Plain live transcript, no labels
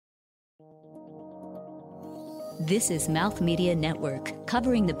This is Mouth Media Network,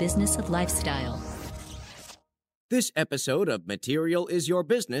 covering the business of lifestyle. This episode of Material is Your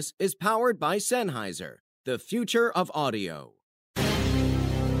Business is powered by Sennheiser, the future of audio.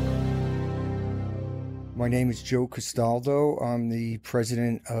 My name is Joe Castaldo. I'm the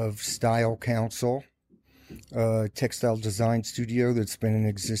president of Style Council, a textile design studio that's been in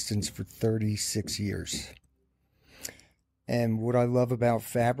existence for 36 years. And what I love about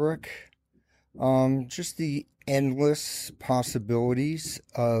fabric, just the endless possibilities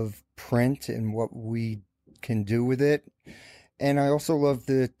of print and what we can do with it. And I also love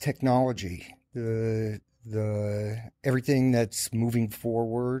the technology, the everything that's moving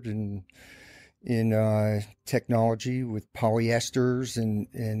forward and in technology with polyesters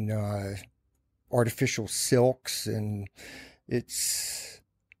and artificial silks, and it's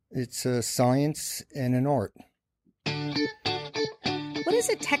a science and an art. What is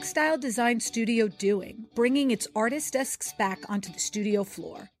a textile design studio doing, bringing its artist desks back onto the studio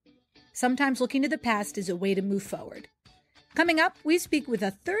floor? Sometimes looking to the past is a way to move forward. Coming up, we speak with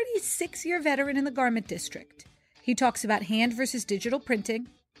a 36-year veteran in the garment district. He talks about hand versus digital printing,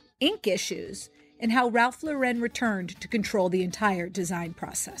 ink issues, and how Ralph Lauren returned to control the entire design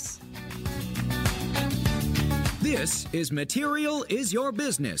process. This is Material is Your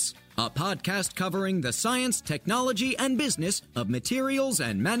Business, a podcast covering the science, technology, and business of materials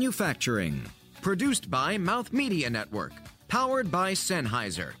and manufacturing. Produced by Mouth Media Network, powered by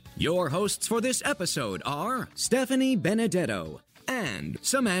Sennheiser. Your hosts for this episode are Stephanie Benedetto and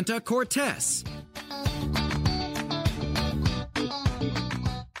Samantha Cortez.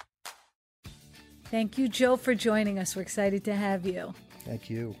 Thank you, Joe, for joining us. We're excited to have you. Thank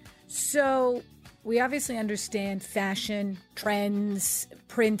you. So, we obviously understand fashion, trends,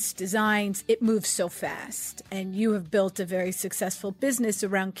 prints, designs. It moves so fast. And you have built a very successful business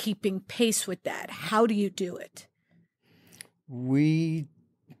around keeping pace with that. How do you do it?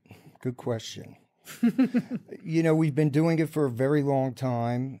 Good question. We've been doing it for a very long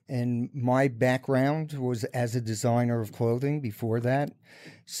time, and my background was as a designer of clothing before that.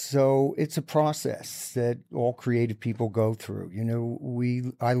 So it's a process that all creative people go through.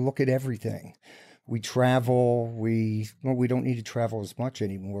 I look at everything. We travel, we don't need to travel as much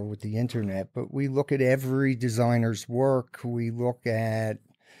anymore with the internet, but we look at every designer's work. We look at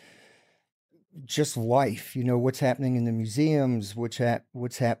just life, what's happening in the museums, what's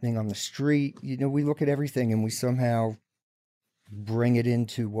happening on the street. We look at everything and we somehow bring it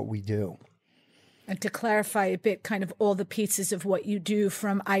into what we do. And to clarify a bit, kind of all the pieces of what you do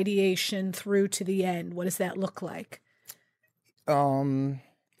from ideation through to the end, what does that look like?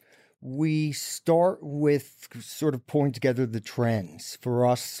 We start with sort of pulling together the trends. For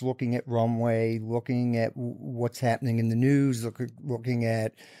us, looking at runway, looking at what's happening in the news, looking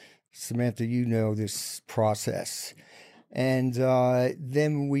at, Samantha, this process. And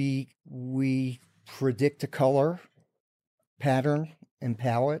then we predict a color, pattern, and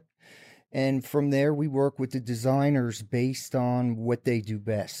palette. And from there, we work with the designers based on what they do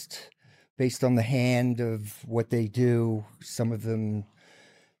best, based on the hand of what they do. Some of them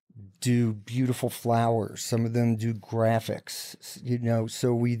do beautiful flowers. Some of them do graphics,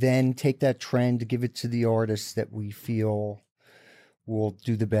 So we then take that trend to give it to the artists that we feel will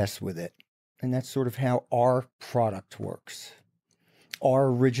do the best with it. And that's sort of how our product works. Our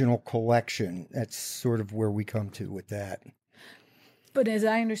original collection, that's sort of where we come to with that. But as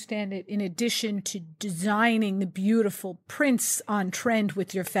I understand it, in addition to designing the beautiful prints on trend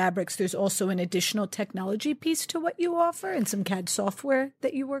with your fabrics, there's also an additional technology piece to what you offer and some CAD software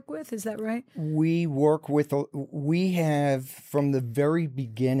that you work with. Is that right? We have, from the very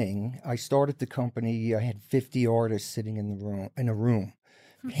beginning, I started the company, I had 50 artists sitting in a room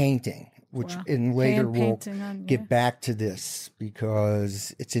painting, which and later we'll get back to this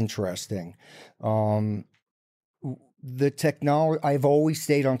because it's interesting. The technology, I've always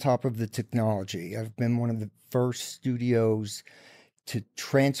stayed on top of the technology. I've been one of the first studios to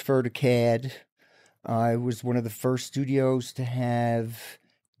transfer to CAD. I was one of the first studios to have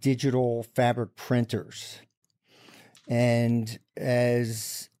digital fabric printers. And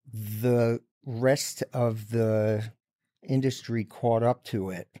as the rest of the industry caught up to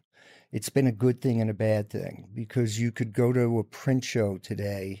it, it's been a good thing and a bad thing, because you could go to a print show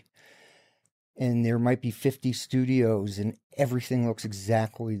today and there might be 50 studios and everything looks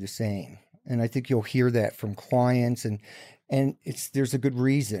exactly the same. And I think you'll hear that from clients, and there's a good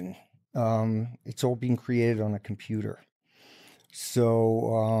reason. It's all being created on a computer.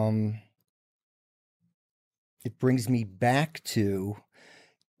 So it brings me back to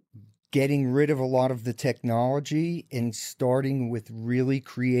getting rid of a lot of the technology and starting with really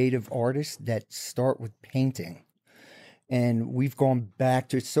creative artists that start with painting And we've gone back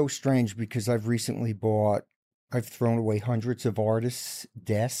to, it's so strange because I've thrown away hundreds of artists'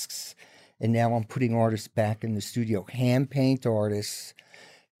 desks, and now I'm putting artists back in the studio, hand paint artists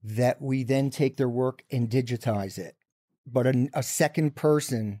that we then take their work and digitize it. But a second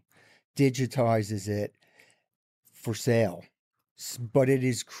person digitizes it for sale, but it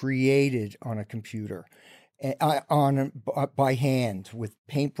is created on a computer, by hand with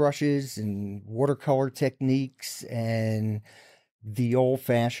paintbrushes and watercolor techniques and the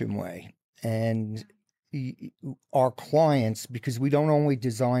old-fashioned way. And our clients, because we don't only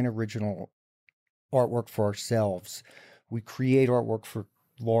design original artwork for ourselves, we create artwork for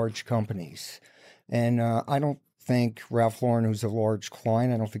large companies. And I don't think Ralph Lauren, who's a large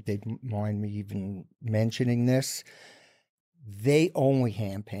client, I don't think they'd mind me even mentioning this. They only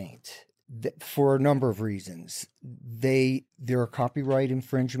hand paint for a number of reasons. There are copyright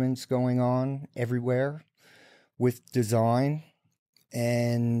infringements going on everywhere with design,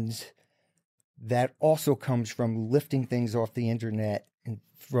 and that also comes from lifting things off the internet and,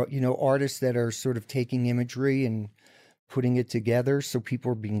 artists that are sort of taking imagery and putting it together, so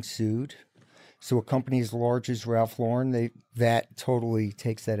people are being sued. So a company as large as Ralph Lauren, that totally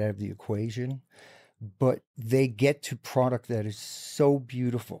takes that out of the equation. But they get to product that is so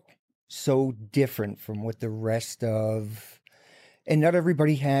beautiful, so different from what the rest of, and not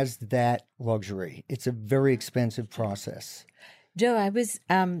everybody has that luxury. It's a very expensive process. Joe,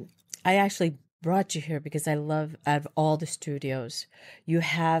 I actually brought you here because I love, out of all the studios, you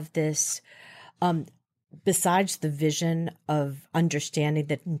have this, besides the vision of understanding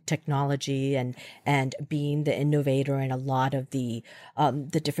the technology and being the innovator in a lot of the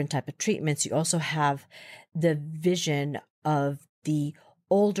different type of treatments, you also have the vision of the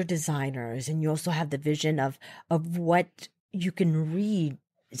older designers, and you also have the vision of what you can read.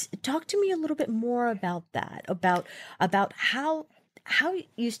 Talk to me a little bit more about that, about how it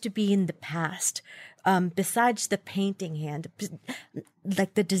used to be in the past, besides the painting hand,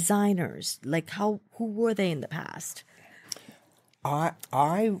 like the designers, like who were they in the past?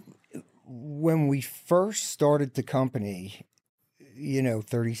 When we first started the company,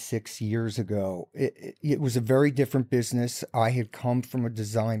 36 years ago, it was a very different business. I had come from a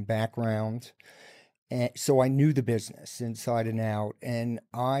design background, and so I knew the business inside and out, and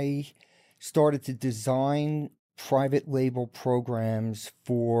I started to design private label programs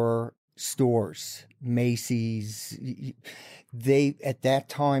for stores, Macy's. They, at that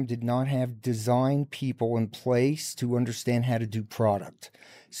time, did not have design people in place to understand how to do product.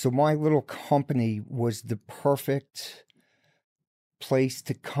 So my little company was the perfect place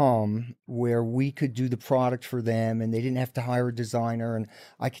to come where we could do the product for them, and they didn't have to hire a designer, and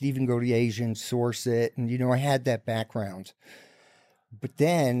I could even go to Asia and source it. And, I had that background. But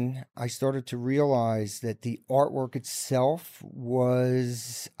then I started to realize that the artwork itself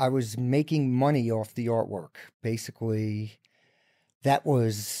I was making money off the artwork. Basically, that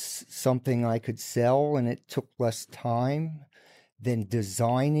was something I could sell, and it took less time than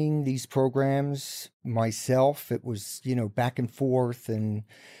designing these programs myself. It was, back and forth. And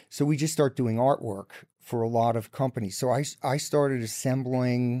so we just started doing artwork for a lot of companies. So I started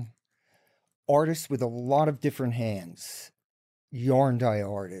assembling artists with a lot of different hands. Yarn dye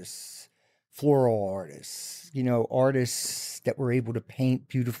artists, floral artists, artists that were able to paint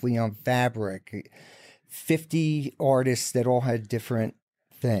beautifully on fabric, 50 artists that all had different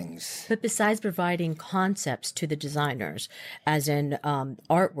things. But besides providing concepts to the designers, as in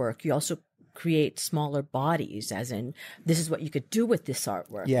artwork, you also create smaller bodies, as in, this is what you could do with this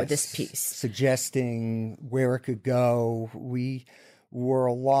artwork, yes, or this piece. Suggesting where it could go. We were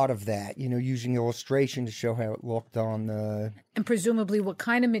a lot of that, using illustration to show how it looked on the... And presumably what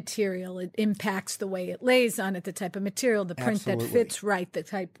kind of material it impacts the way it lays on it, the type of material, the print Absolutely. that fits right, the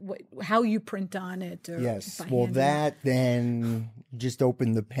type, how you print on it. Or yes. Well, that then just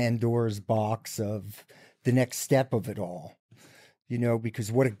opened the Pandora's box of the next step of it all,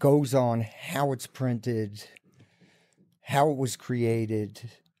 because what it goes on, how it's printed, how it was created.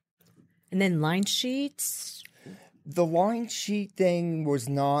 And then line sheets... The line sheet thing was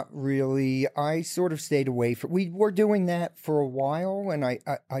not really, I sort of stayed away from, we were doing that for a while. And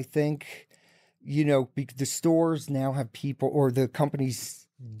I think, the stores now have people, or the companies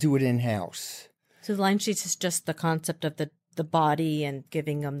do it in-house. So the line sheets is just the concept of the body and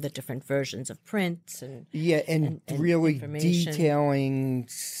giving them the different versions of prints and and really detailing,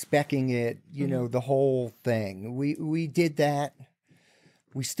 speccing it, the whole thing. We did that.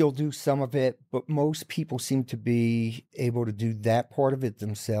 We still do some of it, but most people seem to be able to do that part of it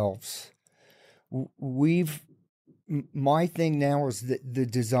themselves. My thing now is the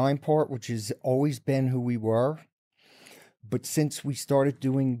design part, which has always been who we were, But since we started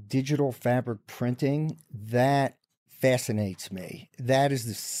doing digital fabric printing, that fascinates me. That is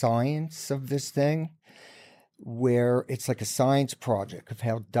the science of this thing, where it's like a science project of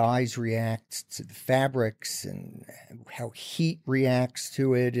how dyes react to the fabrics and how heat reacts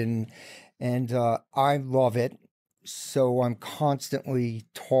to it, and I love it. So I'm constantly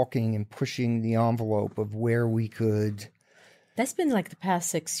talking and pushing the envelope of where we could. That's been like the past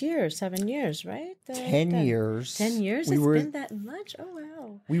 6 years, 7 years, right? 10 years. 10 years? It's been that much? Oh,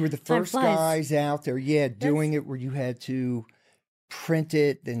 wow. We were the Time first flies. guys out there, doing it where you had to print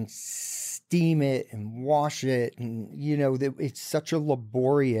it, then steam it and wash it. And, it's such a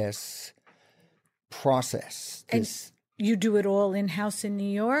laborious process. And you do it all in-house in New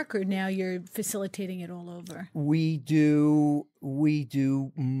York, or now you're facilitating it all over? We do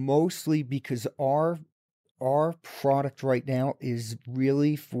mostly because our product right now is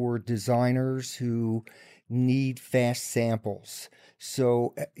really for designers who need fast samples.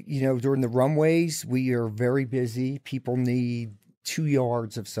 So, during the runways, we are very busy. People need 2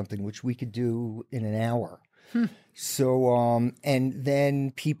 yards of something, which we could do in an hour. So, and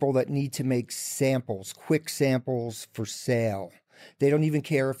then people that need to make samples, quick samples for sale. They don't even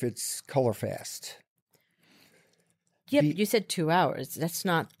care if it's color fast. Yeah, but you said 2 hours. That's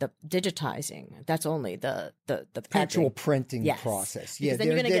not the digitizing. That's only the printing. Actual printing Yes. process. Because then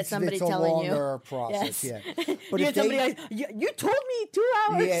you're going to get somebody telling you. It's a longer process, Yes. yeah. But you if get somebody like, you told me 2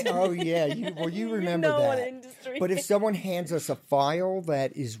 hours. Yeah, oh yeah. You remember know that. an industry. But if someone hands us a file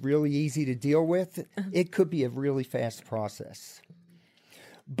that is really easy to deal with, it could be a really fast process.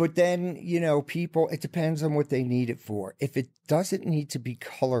 But then, people, it depends on what they need it for. If it doesn't need to be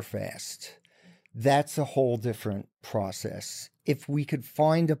color fast, that's a whole different process. If we could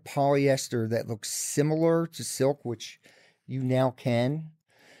find a polyester that looks similar to silk, which you now can,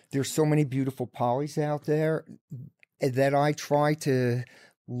 there's so many beautiful polys out there that I try to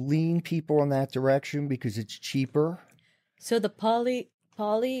lean people in that direction because it's cheaper. So the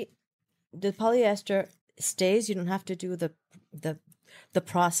polyester stays. You don't have to do the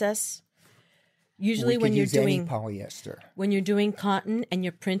process. Usually, We when could you're use any doing polyester. when you're doing cotton and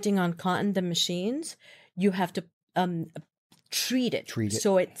you're printing on cotton, the machines, you have to treat it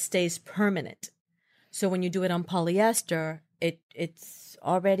so it stays permanent. So when you do it on polyester, it's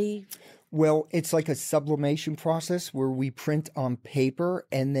already. Well, it's like a sublimation process where we print on paper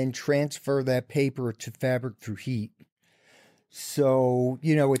and then transfer that paper to fabric through heat. So,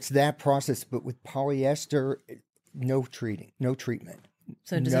 it's that process, but with polyester, no treatment.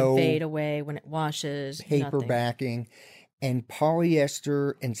 So it doesn't fade away when it washes. Paper nothing. backing. And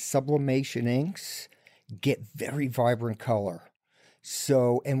polyester and sublimation inks get very vibrant color.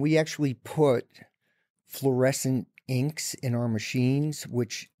 So, and we actually put fluorescent inks in our machines,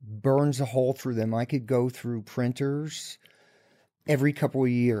 which burns a hole through them. I could go through printers every couple of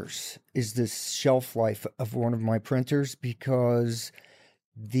years is the shelf life of one of my printers, because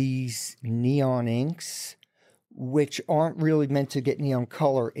these neon inks, which aren't really meant to get neon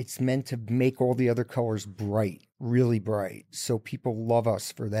color, it's meant to make all the other colors bright, really bright. So people love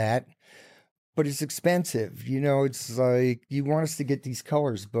us for that. But it's expensive. It's like, you want us to get these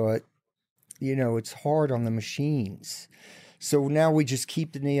colors, but, it's hard on the machines. So now we just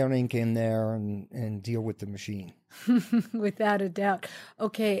keep the neon ink in there and deal with the machine. Without a doubt.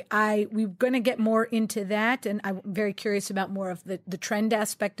 Okay, we're going to get more into that, and I'm very curious about more of the trend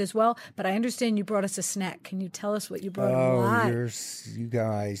aspect as well. But I understand you brought us a snack. Can you tell us what you brought? You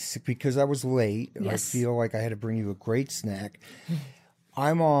guys, because I was late, Yes. I feel like I had to bring you a great snack.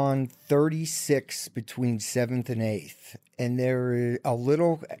 I'm on 36 between 7th and 8th, and there a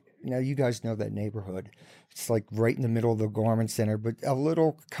little. Now you guys know that neighborhood. It's like right in the middle of the garment center, but a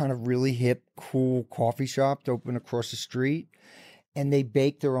little kind of really hip, cool coffee shop to open across the street. And they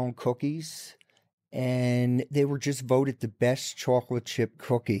bake their own cookies. And they were just voted the best chocolate chip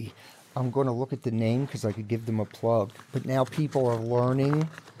cookie. I'm going to look at the name because I could give them a plug. But now people are learning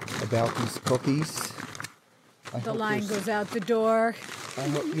about these cookies. The line goes out the door.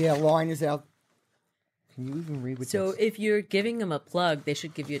 Line is out. Can you even read what So that's... if you're giving them a plug, they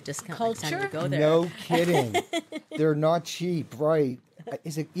should give you a discount next time you go there. No kidding. They're not cheap, right?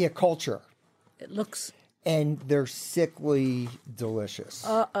 Is it? Yeah, culture. It looks. And they're sickly delicious.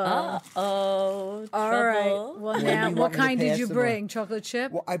 All right. Well, now, what kind did you bring? Chocolate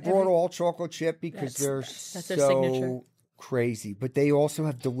chip? Well, I brought all chocolate chip because they're That's their so signature. crazy. But they also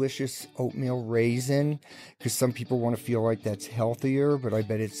have delicious oatmeal raisin because some people want to feel like that's healthier, but I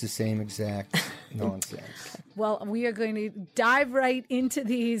bet it's the same exact nonsense. Well, we are going to dive right into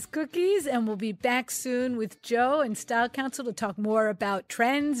these cookies, and we'll be back soon with Joe and Style Council to talk more about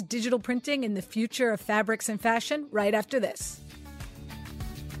trends, digital printing, and the future of fabrics and fashion right after this.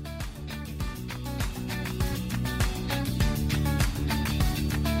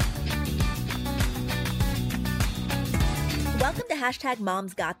 Welcome to Hashtag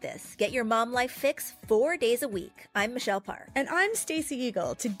Mom's Got This. Get your mom life fix 4 days a week. I'm Michelle Parr. And I'm Stacey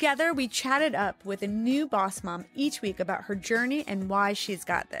Eagle. Together, we chatted up with a new boss mom each week about her journey and why she's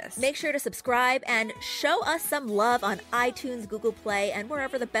got this. Make sure to subscribe and show us some love on iTunes, Google Play, and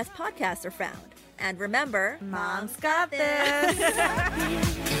wherever the best podcasts are found. And remember, Mom's got this.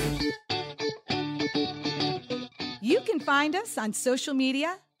 You can find us on social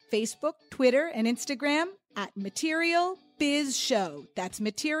media, Facebook, Twitter, and Instagram at Material Biz Show. That's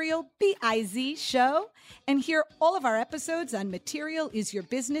Material Biz Show. And hear all of our episodes on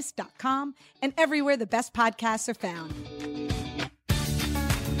materialisyourbusiness.com and everywhere the best podcasts are found.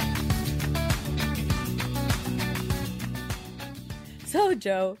 So,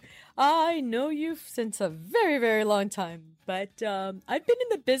 Joe, I know you since a very, very long time, but I've been in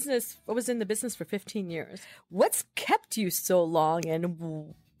the business. I was in the business for 15 years. What's kept you so long,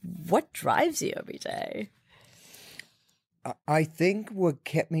 and what drives you every day? I think what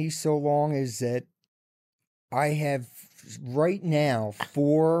kept me so long is that I have right now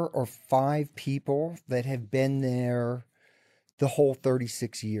 4 or 5 people that have been there the whole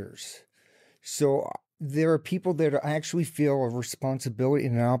 36 years. So there are people that I actually feel a responsibility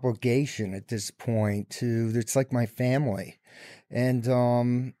and an obligation at this point to, it's like my family.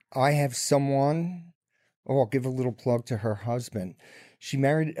 And I have someone, I'll give a little plug to her husband. She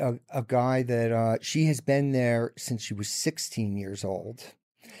married a guy that she has been there since she was 16 years old.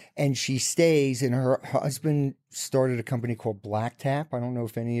 And she stays, and her husband started a company called Black Tap. I don't know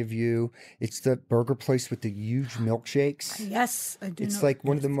if any of you, it's the burger place with the huge milkshakes. Yes, I do. It's like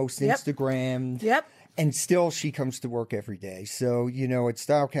one of the most Instagrammed. Yep. And still she comes to work every day. So, it's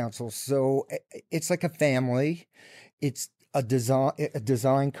Style Council. So it's like a family. It's a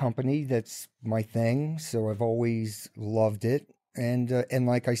design company. That's my thing. So I've always loved it. And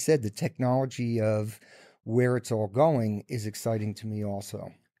like I said, the technology of where it's all going is exciting to me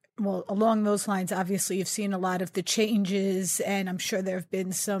also. Well, along those lines, obviously, you've seen a lot of the changes, and I'm sure there have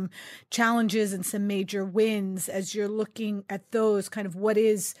been some challenges and some major wins. As you're looking at those, kind of what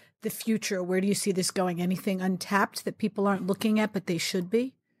is the future? Where do you see this going? Anything untapped that people aren't looking at, but they should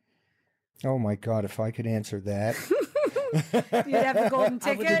be? Oh, my God, if I could answer that. You'd have a golden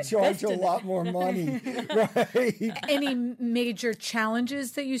ticket. I would charge a lot more money. Right. Any major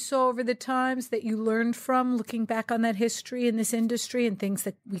challenges that you saw over the times that you learned from looking back on that history in this industry and things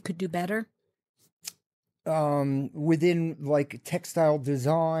that we could do better? Within like textile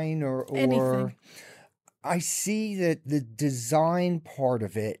design or anything. I see that the design part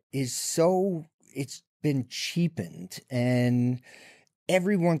of it is it's been cheapened, and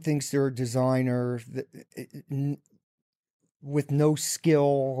everyone thinks they're a designer with no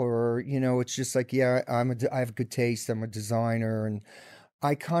skill, or it's just like, yeah, I have good taste, I'm a designer. And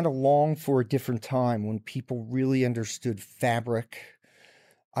I kind of long for a different time when people really understood fabric.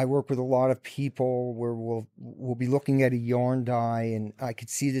 I work with a lot of people where we'll be looking at a yarn dye, and I could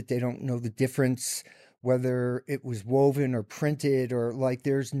see that they don't know the difference whether it was woven or printed, or like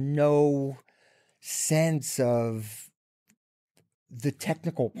there's no sense of the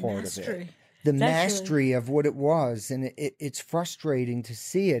technical part of it. The mastery of what it was. And it's frustrating to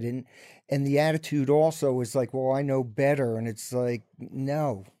see it. And the attitude also is like, well, I know better. And it's like,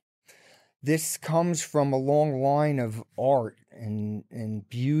 no, this comes from a long line of art and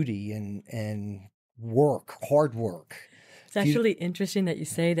beauty and work, hard work. It's actually interesting that you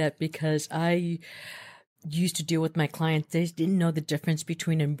say that, because I used to deal with my clients. They didn't know the difference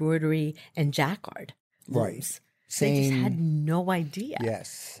between embroidery and jacquard. Right. They just had no idea.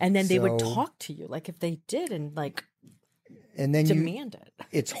 Yes. And then they would talk to you like if they did, and then demand it.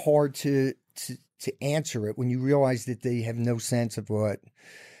 It's hard to answer it when you realize that they have no sense of what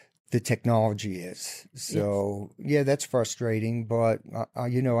the technology is. So, yeah, that's frustrating. But, I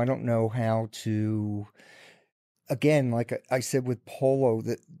don't know how to, again, like I said with Polo,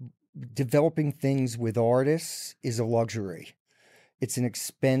 that developing things with artists is a luxury. It's an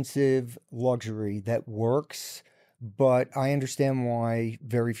expensive luxury that works, but I understand why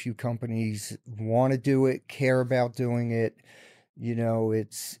very few companies want to do it, care about doing it.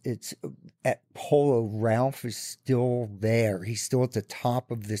 It's at Polo, Ralph is still there. He's still at the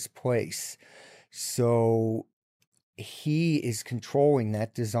top of this place. So he is controlling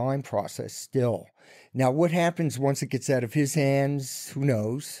that design process still. Now, what happens once it gets out of his hands? Who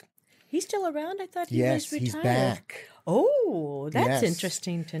knows? He's still around? I thought he Yes, was retired. he's back. Oh, that's Yes.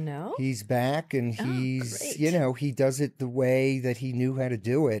 interesting to know. He's back, and great. he does it the way that he knew how to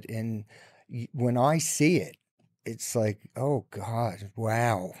do it. And when I see it, it's like, oh God,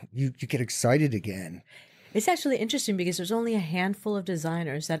 wow. You get excited again. It's actually interesting because there's only a handful of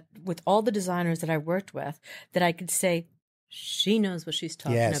designers that, with all the designers that I worked with, that I could say, she knows what she's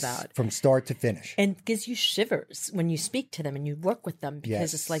talking about. From start to finish. And it gives you shivers when you speak to them and you work with them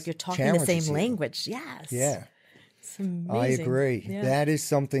because it's like you're talking the Challenges same you. language. Yes. Yeah. It's amazing. I agree. Yeah. That is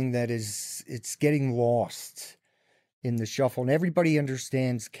something that it's getting lost in the shuffle. And everybody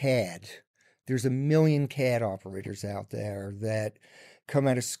understands CAD. There's a million CAD operators out there that come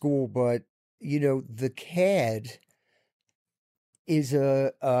out of school, but the CAD is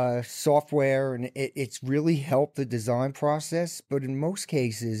a software, and it's really helped the design process. But in most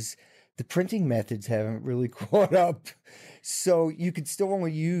cases, the printing methods haven't really caught up. So you could still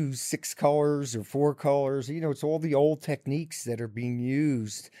only use 6 colors or 4 colors. It's all the old techniques that are being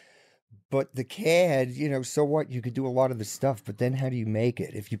used. But the CAD, so what? You could do a lot of the stuff, but then how do you make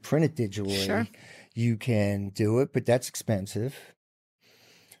it? If you print it digitally, you can do it, but that's expensive.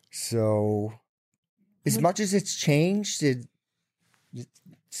 So as much as it's changed,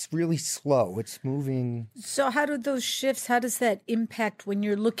 it's really slow. It's moving. So how do those shifts, how does that impact when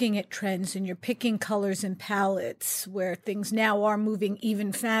you're looking at trends and you're picking colors and palettes where things now are moving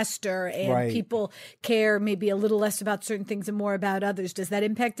even faster and people care maybe a little less about certain things and more about others? Does that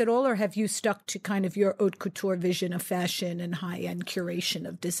impact at all, or have you stuck to kind of your haute couture vision of fashion and high-end curation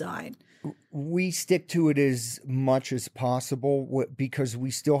of design? We stick to it as much as possible because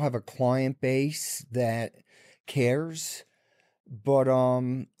we still have a client base that cares. But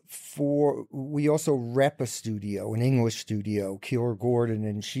we also rep a studio, an English studio, Keeler Gordon,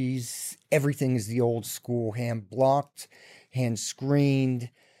 and everything is the old school, hand blocked, hand screened.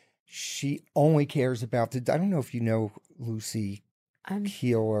 She only cares about I don't know if you know Lucy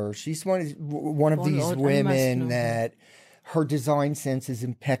Keeler. She's one of these women that her design sense is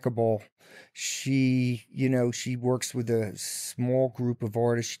impeccable. She works with a small group of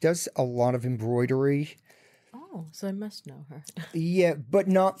artists. She does a lot of embroidery. Oh, so I must know her. Yeah, but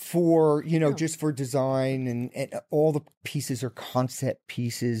not for, just for design. And all the pieces are concept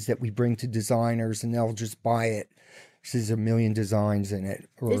pieces that we bring to designers, and they'll just buy it. There's a million designs in it.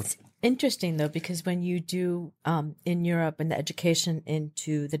 It's interesting, though, because when you do in Europe and the education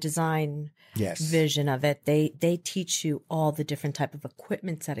into the design vision of it, they teach you all the different type of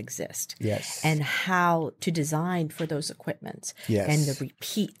equipments that exist. Yes. And how to design for those equipments. Yes. And the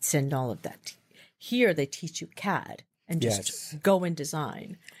repeats and all of that. Here they teach you CAD and just go and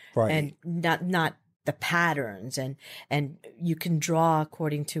design, and not the patterns, and you can draw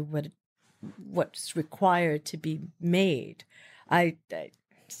according to what's required to be made. I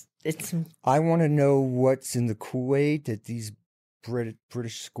want to know what's in the Kool-Aid that these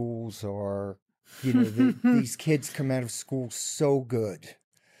British schools are. These kids come out of school so good.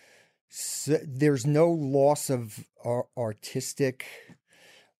 So there's no loss of artistic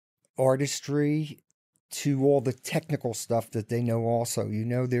artistry to all the technical stuff that they know also.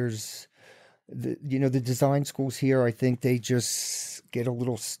 There's the design schools here, I think they just get a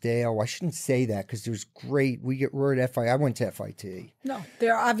little stale. I shouldn't say that because we're at FIT. I went to FIT. No,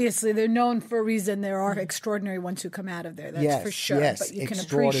 they're known for a reason. There are extraordinary ones who come out of there. That's for sure. Yes, but you can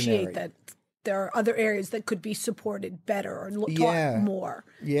appreciate that there are other areas that could be supported better or taught more.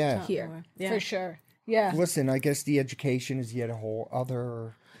 Yeah. Here, for sure. Yeah. Listen, I guess the education is yet a whole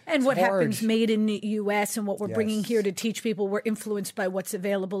other. And what happens made in the U.S. and what we're bringing here to teach people, we're influenced by what's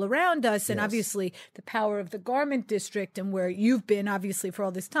available around us. And obviously the power of the garment district and where you've been, obviously, for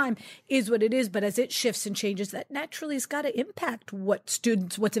all this time is what it is. But as it shifts and changes, that naturally has got to impact what's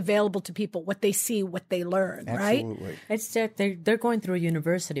available to people, what they see, what they learn, right? Absolutely. It's they're going through a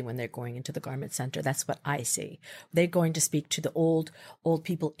university when they're going into the garment center. That's what I see. They're going to speak to the old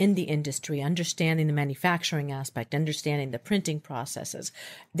people in the industry, understanding the manufacturing aspect, understanding the printing processes.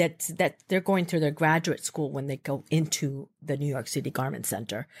 That they're going through their graduate school when they go into the New York City Garment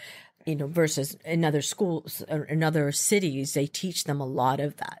Center, versus in other schools or in other cities, they teach them a lot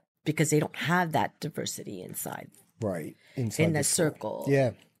of that because they don't have that diversity inside. Right. In the circle.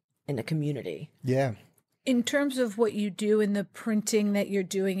 Yeah. In the community. Yeah. In terms of what you do in the printing that you're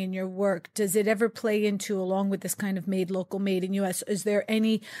doing in your work, does it ever play into, along with this kind of made local, made in U.S., is there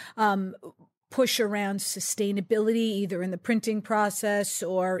any push around sustainability, either in the printing process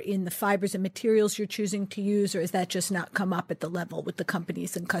or in the fibers and materials you're choosing to use, or has that just not come up at the level with the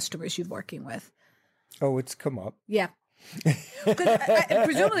companies and customers you're working with? Oh, it's come up. Yeah.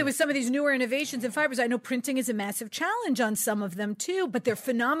 Presumably with some of these newer innovations in fibers, I know printing is a massive challenge on some of them too, but they're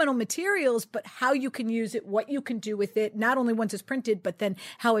phenomenal materials, but how you can use it, what you can do with it, not only once it's printed, but then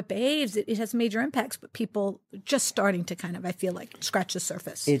how it behaves, it has major impacts, but people just starting to kind of, I feel like, scratch the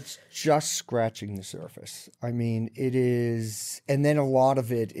surface. It's just scratching the surface. I mean, it is, and then a lot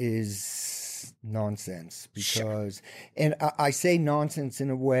of it is nonsense because, and I say nonsense in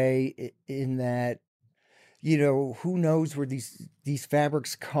a way in that, you know, who knows where these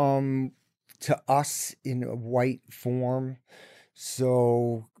fabrics come to us in a white form.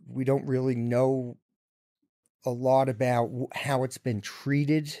 So we don't really know a lot about how it's been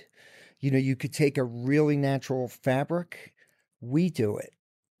treated. You know, you could take a really natural fabric. We do it.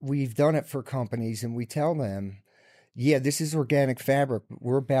 We've done it for companies and we tell them, yeah, this is organic fabric, but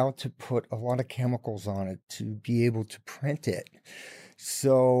we're about to put a lot of chemicals on it to be able to print it.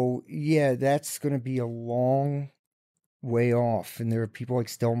 So, yeah, that's going to be a long way off. And there are people like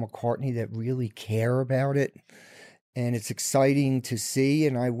Stella McCartney that really care about it. And it's exciting to see.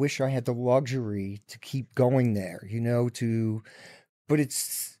 And I wish I had the luxury to keep going there, you know, but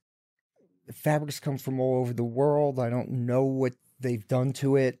fabrics come from all over the world. I don't know what they've done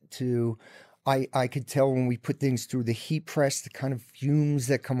to it I could tell when we put things through the heat press, the kind of fumes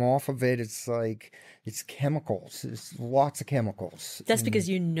that come off of it, it's like, it's chemicals. It's lots of chemicals. That's because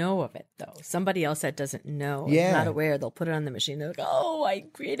you know of it, though. Somebody else that doesn't know, Yeah. not aware, they'll put it on the machine. They're like, oh, I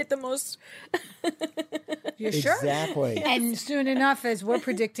created the most. You're sure? Exactly. And soon enough, as we're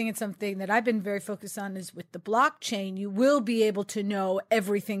predicting, it's something that I've been very focused on is with the blockchain, you will be able to know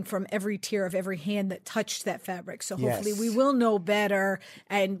everything from every tier of every hand that touched that fabric. So hopefully Yes. we will know better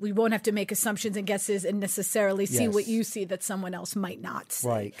and we won't have to make assumptions and guesses and necessarily see Yes. what you see that someone else might not see.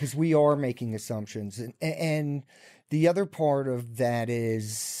 Right, because we are making assumptions. And the other part of that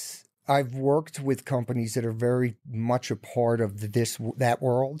is I've worked with companies that are very much a part of that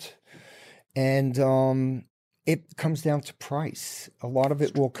world. And it comes down to price. A lot of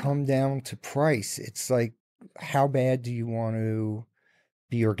it will come down to price. It's like, how bad do you want to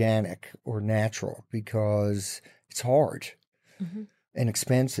be organic or natural? Because it's hard and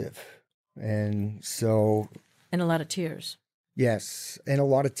expensive. And so... And a lot of tears. Yes, and a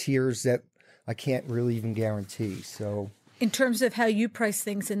lot of tiers that I can't really even guarantee. So, In terms of how you price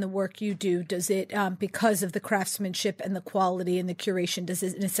things in the work you do, does it, because of the craftsmanship and the quality and the curation, does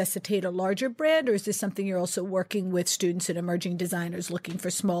it necessitate a larger brand, or is this something you're also working with students and emerging designers looking for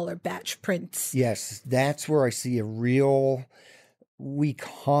smaller batch prints? yes, that's where I see we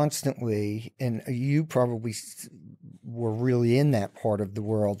constantly, and you probably were really in that part of the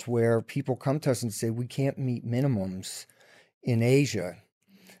world where people come to us and say, we can't meet minimums in Asia.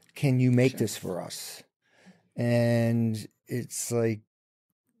 Can you make this for us? And it's like,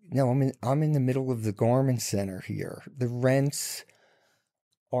 no, I'm in the middle of the garment center here. The rents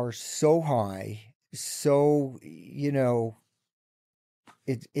are so high, so, you know,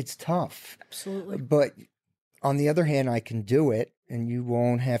 it's tough. Absolutely. But on the other hand, I can do it, and you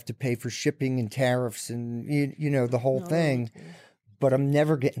won't have to pay for shipping and tariffs and, you know, the whole thing. But I'm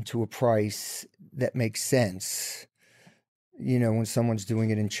never getting to a price that makes sense, you know, when someone's doing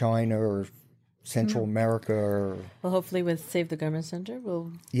it in China or Central America or... Well, hopefully with Save the Garment Center,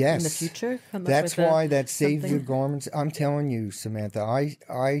 we'll, Yes. in the future, come That's up with why that Save the something. Garments... I'm telling you, Samantha,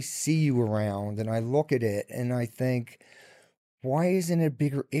 I see you around and I look at it and I think, why isn't it a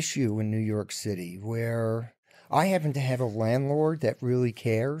bigger issue in New York City, where I happen to have a landlord that really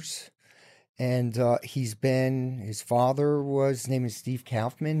cares, and his father his name is Steve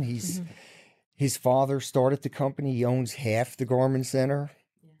Kaufman. His father started the company. He owns half the Garment Center.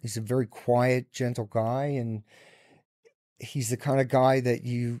 He's a very quiet, gentle guy, and he's the kind of guy that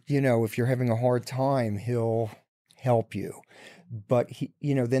you know, if you're having a hard time, he'll help you. But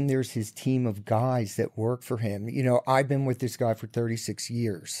then there's his team of guys that work for him. You know, I've been with this guy for 36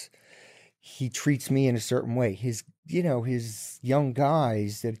 years. He treats me in a certain way. His young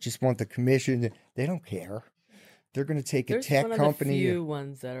guys that just want the commission, they don't care. They're going to take There's a tech one company. of the few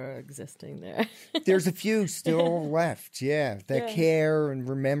ones that are existing there. There's a few still left, that care and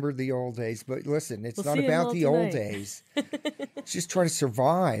remember the old days. But listen, it's We'll not see 'em about all the old tonight. days. It's just try to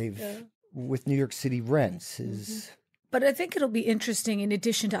survive with New York City rents. But I think it'll be interesting, in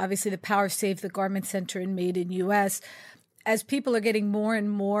addition to obviously the power of Save the Garment Center and Made in U.S., as people are getting more and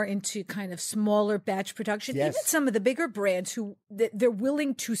more into kind of smaller batch production, Yes. even some of the bigger brands who they're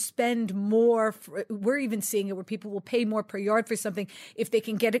willing to spend more. We're even seeing it where people will pay more per yard for something if they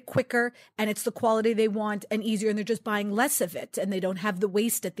can get it quicker and it's the quality they want and easier, and they're just buying less of it and they don't have the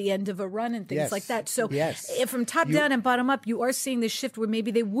waste at the end of a run and things Yes. like that. So Yes. if from top down and bottom up, you are seeing this shift where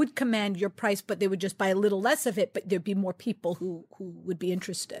maybe they would command your price, but they would just buy a little less of it, but there'd be more people who would be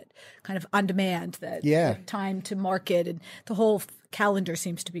interested, kind of on demand, that time to market, and the whole calendar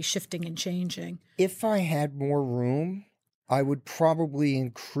seems to be shifting and changing. If I had more room, I would probably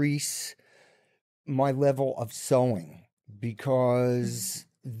increase my level of sewing, because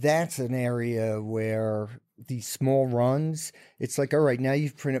that's an area where these small runs, it's like, all right, now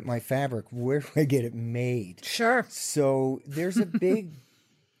you've printed my fabric. Where do I get it made? Sure. So there's a big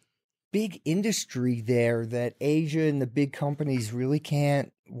industry there that Asia and the big companies really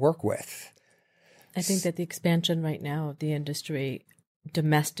can't work with. I think that the expansion right now of the industry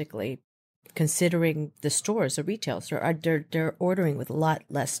domestically, considering the stores, the retailers, they're ordering with a lot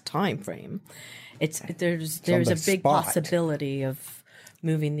less time frame. There's a big possibility of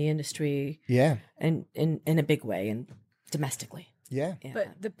moving the industry, in a big way, and domestically. Yeah.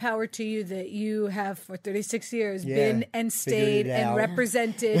 But the power to you that you have for 36 years been and stayed and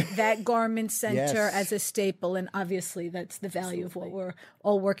represented that garment center as a staple. And obviously that's the value of what we're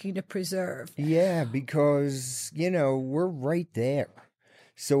all working to preserve. Yeah, because, we're right there.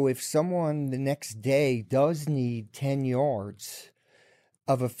 So if someone the next day does need 10 yards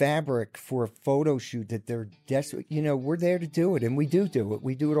of a fabric for a photo shoot that they're desperate, we're there to do it. And we do it.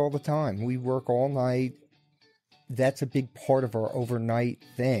 We do it all the time. We work all night. That's a big part of our overnight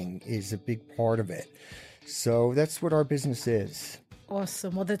thing, is a big part of it. So that's what our business is.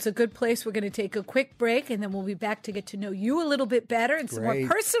 Awesome. Well, that's a good place. We're going to take a quick break, and then we'll be back to get to know you a little bit better and some more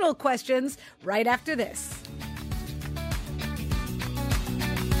personal questions right after this.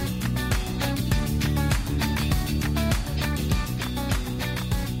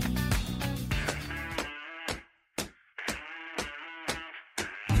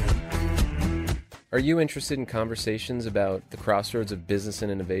 Are you interested in conversations about the crossroads of business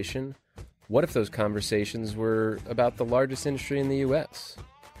and innovation? What if those conversations were about the largest industry in the U.S.?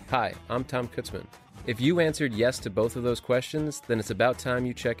 Hi, I'm Tom Kutzman. If you answered yes to both of those questions, then it's about time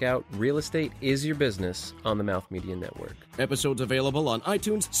you check out Real Estate is Your Business on the Mouth Media Network. Episodes available on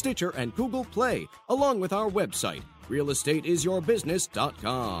iTunes, Stitcher, and Google Play, along with our website,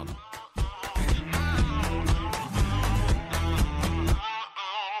 realestateisyourbusiness.com.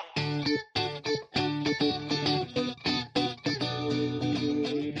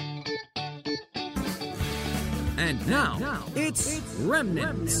 And now, it's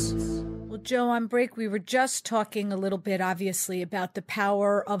Remnants. Well, Joe, on break, we were just talking a little bit, obviously, about the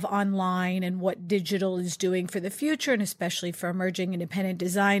power of online and what digital is doing for the future, and especially for emerging independent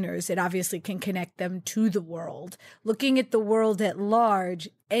designers. It obviously can connect them to the world. Looking at the world at large,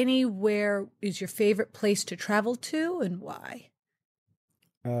 anywhere is your favorite place to travel to, and why?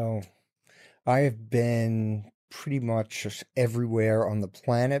 Oh, I have been pretty much everywhere on the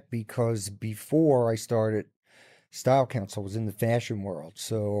planet, because before I started Style Council, I was in the fashion world.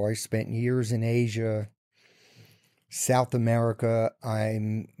 So I spent years in Asia, South America.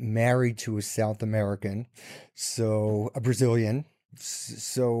 I'm married to a South American, so a Brazilian.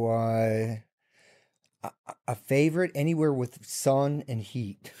 So a favorate anywhere with sun and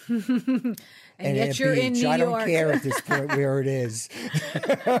heat. and yet you're in New York. I don't care at this point where it is.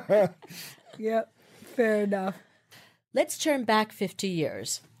 Yep, fair enough. Let's turn back 50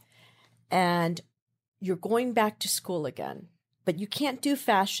 years. And you're going back to school again, but you can't do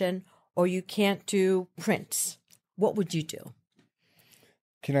fashion or you can't do prints. What would you do?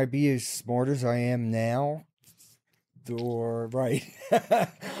 Can I be as smart as I am now? Or, right. That's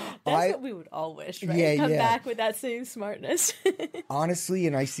what we would all wish, right? Come back with that same smartness. Honestly,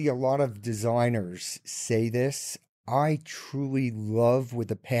 and I see a lot of designers say this, I truly love with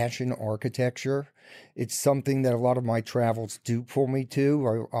a passion architecture. It's something that a lot of my travels do pull me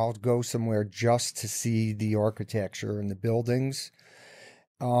to. I'll go somewhere just to see the architecture and the buildings.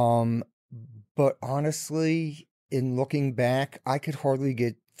 But honestly, in looking back, I could hardly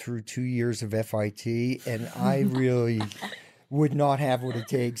get through 2 years of FIT, and I really would not have what it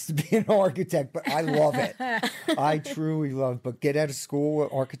takes to be an architect, but I love it. I truly love it. But get out of school,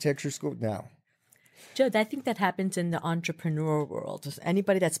 architecture school, no. Joe, I think that happens in the entrepreneur world.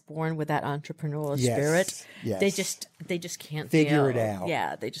 Anybody that's born with that entrepreneurial spirit, they just can't figure it out.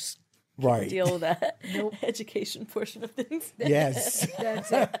 Yeah, they just can't deal with that education portion of things. Yes. That's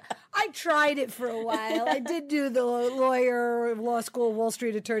it. I tried it for a while. I did do the lawyer, law school, Wall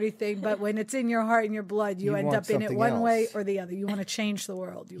Street attorney thing, but when it's in your heart and your blood, you end want up in it something one way else. or the other. You want to change the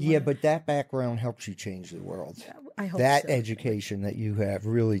world. But that background helps you change the world. I hope that so. education that you have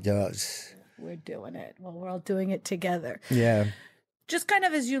really does. We're doing it. Well, we're all doing it together. Yeah. Just kind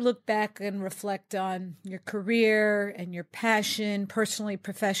of as you look back and reflect on your career and your passion, personally,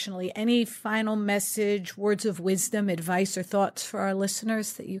 professionally, any final message, words of wisdom, advice, or thoughts for our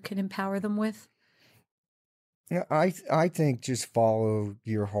listeners that you can empower them with? Yeah, I think just follow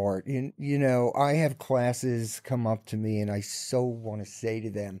your heart. And, I have classes come up to me and I so want to say to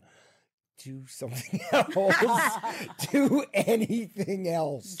them, do something else. Do anything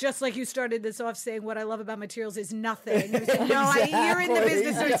else. Just like you started this off saying, what I love about materials is nothing. You're saying, no, you're in the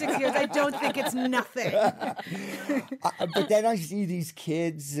business for 6 years. I don't think it's nothing. But then I see these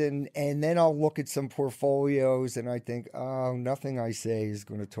kids and then I'll look at some portfolios and I think, oh, nothing I say is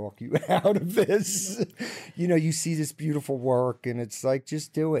going to talk you out of this. You see this beautiful work and it's like,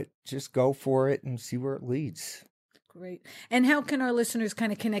 just do it. Just go for it and see where it leads. Great. And how can our listeners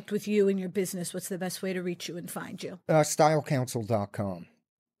kind of connect with you and your business? What's the best way to reach you and find you? StyleCouncil.com.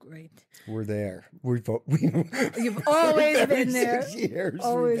 Great. We're there. You've always been there. 6 years.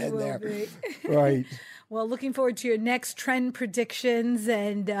 Always we've been will there. be. Right. Well, looking forward to your next trend predictions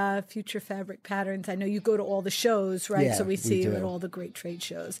and future fabric patterns. I know you go to all the shows, right? Yeah, so we see we you do. at all the great trade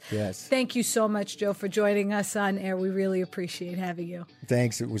shows. Yes. Thank you so much, Joe, for joining us on air. We really appreciate having you.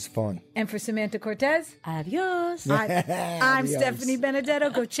 Thanks. It was fun. And for Samantha Cortez, Adios. I'm Adios. Stephanie Benedetto.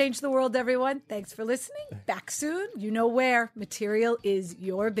 Go change the world, everyone. Thanks for listening. Back soon. You know where. Material is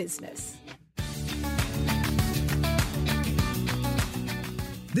your business.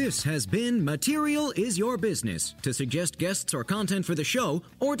 This has been Material is Your Business. To suggest guests or content for the show,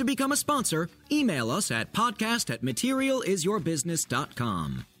 or to become a sponsor, email us at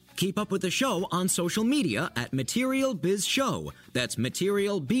podcast@materialisyourbusiness.com. Keep up with the show on social media at Material Biz Show. That's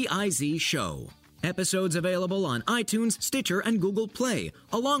Material B-I-Z Show. Episodes available on iTunes, Stitcher, and Google Play,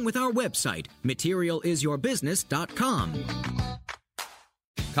 along with our website, materialisyourbusiness.com.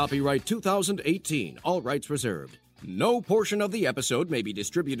 Copyright 2018, all rights reserved. No portion of the episode may be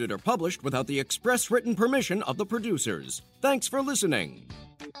distributed or published without the express written permission of the producers. Thanks for listening.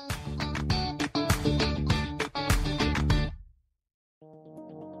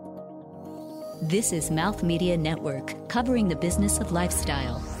 This is Mouth Media Network, covering the business of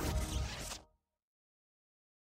lifestyle.